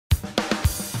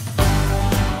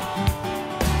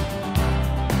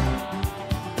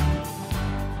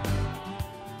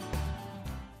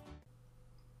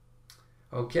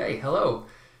Okay, hello.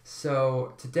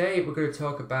 So today we're going to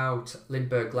talk about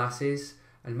Lindberg glasses,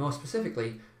 and more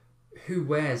specifically, who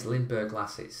wears Lindberg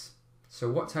glasses. So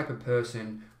what type of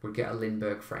person would get a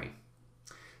Lindberg frame?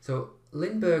 So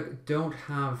Lindberg don't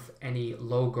have any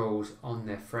logos on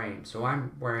their frame. So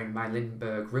I'm wearing my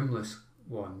Lindberg Rimless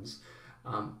ones,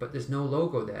 but there's no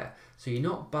logo there. So you're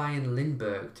not buying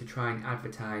Lindberg to try and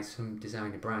advertise some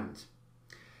designer brand.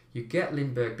 You get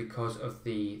Lindberg because of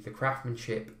the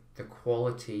craftsmanship, the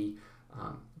quality,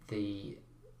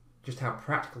 just how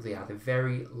practical they are. They're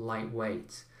very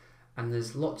lightweight, and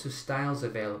there's lots of styles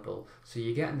available. So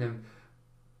you're getting them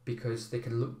because they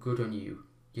can look good on you.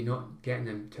 You're not getting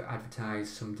them to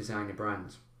advertise some designer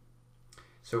brands.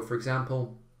 So for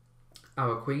example,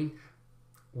 our Queen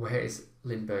wears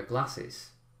Lindberg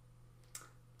glasses.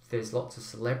 There's lots of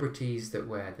celebrities that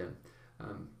wear them.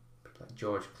 Like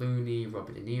George Clooney,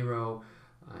 Robert De Niro.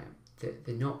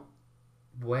 They're not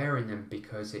wearing them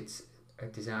because it's a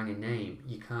designer name.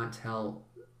 You can't tell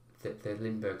that they're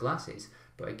Lindberg glasses,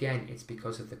 but again, it's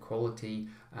because of the quality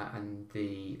and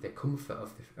the comfort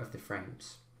of the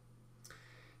frames.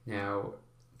 Now,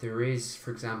 there is,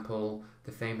 for example,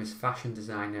 the famous fashion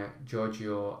designer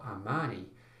Giorgio Armani.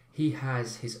 He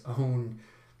has his own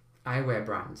eyewear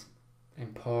brand,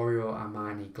 Emporio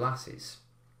Armani glasses.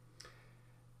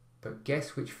 But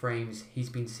guess which frames he's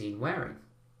been seen wearing?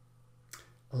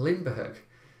 Lindberg.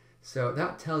 So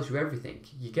that tells you everything.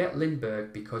 You get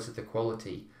Lindberg because of the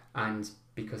quality and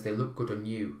because they look good on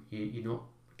you. You're not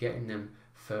getting them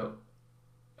for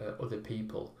other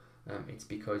people. It's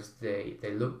because they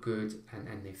look good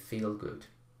and they feel good.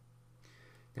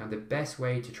 Now the best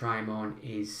way to try them on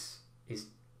is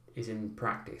in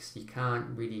practice. You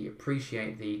can't really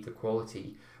appreciate the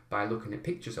quality by looking at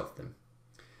pictures of them.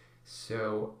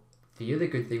 So the other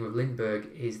good thing with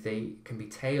Lindberg is they can be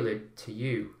tailored to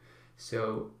you.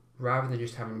 So rather than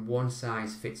just having one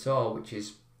size fits all, which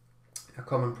is a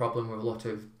common problem with a lot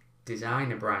of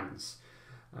designer brands,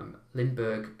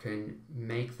 Lindberg can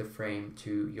make the frame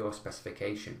to your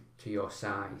specification, to your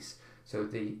size. So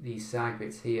these side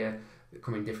bits here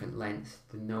come in different lengths,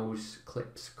 the nose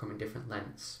clips come in different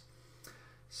lengths.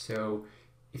 So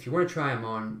if you want to try them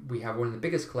on, we have one of the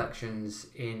biggest collections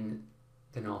in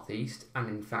the Northeast, and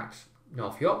in fact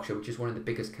North Yorkshire, which is one of the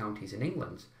biggest counties in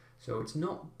England. So it's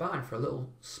not bad for a little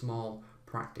small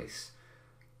practice.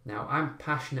 Now I'm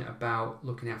passionate about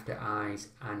looking after eyes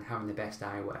and having the best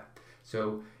eyewear.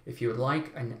 So if you would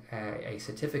like a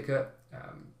certificate,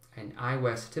 an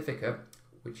eyewear certificate,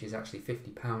 which is actually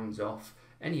 £50 off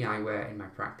any eyewear in my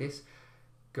practice,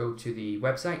 go to the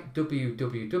website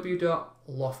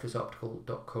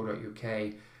www.loftusoptical.co.uk,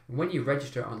 and when you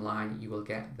register online you will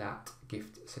get that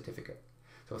gift certificate.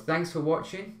 So thanks for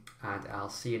watching, and I'll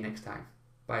see you next time.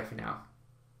 Bye for now.